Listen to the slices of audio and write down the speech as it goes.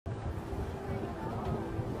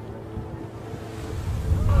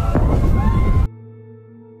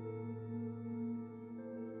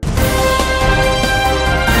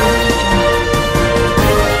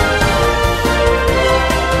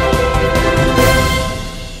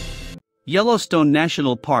Yellowstone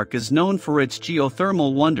National Park is known for its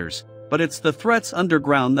geothermal wonders, but it's the threats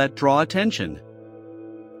underground that draw attention.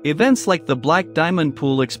 Events like the Black Diamond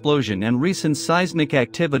Pool explosion and recent seismic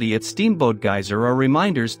activity at Steamboat Geyser are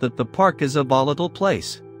reminders that the park is a volatile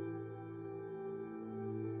place.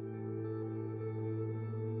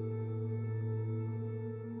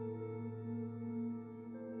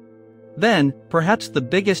 Then, perhaps the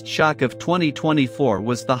biggest shock of 2024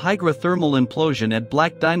 was the hydrothermal implosion at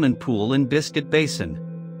Black Diamond Pool in Biscuit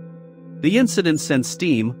Basin. The incident sent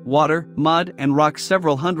steam, water, mud, and rocks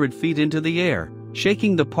several hundred feet into the air,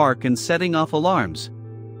 shaking the park and setting off alarms.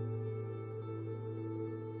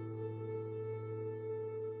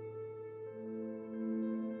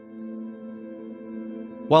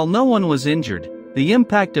 While no one was injured, the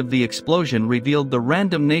impact of the explosion revealed the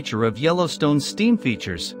random nature of Yellowstone's steam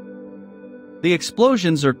features. The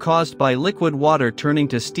explosions are caused by liquid water turning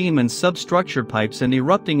to steam in substructure pipes and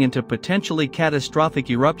erupting into potentially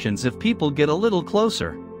catastrophic eruptions if people get a little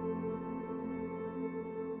closer.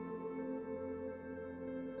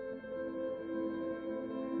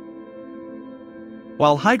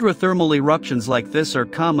 While hydrothermal eruptions like this are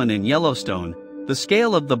common in Yellowstone, the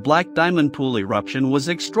scale of the Black Diamond Pool eruption was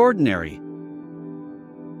extraordinary.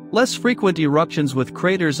 Less frequent eruptions with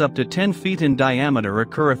craters up to 10 feet in diameter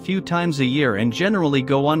occur a few times a year and generally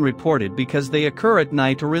go unreported because they occur at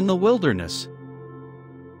night or in the wilderness.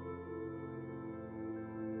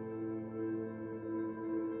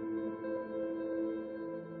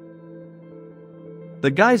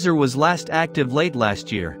 The geyser was last active late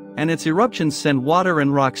last year, and its eruptions sent water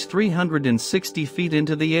and rocks 360 feet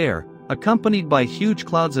into the air, accompanied by huge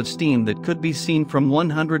clouds of steam that could be seen from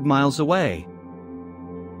 100 miles away.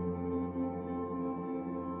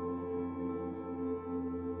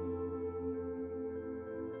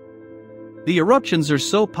 The eruptions are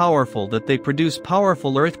so powerful that they produce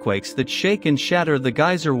powerful earthquakes that shake and shatter the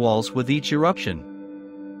geyser walls with each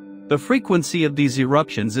eruption. The frequency of these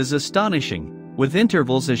eruptions is astonishing, with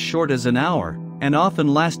intervals as short as an hour, and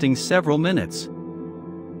often lasting several minutes.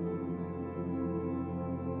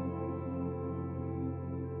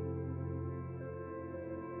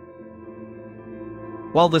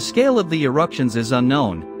 While the scale of the eruptions is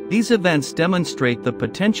unknown, these events demonstrate the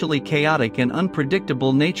potentially chaotic and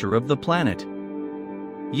unpredictable nature of the planet.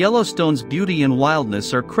 Yellowstone's beauty and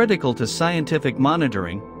wildness are critical to scientific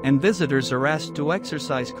monitoring, and visitors are asked to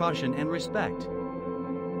exercise caution and respect.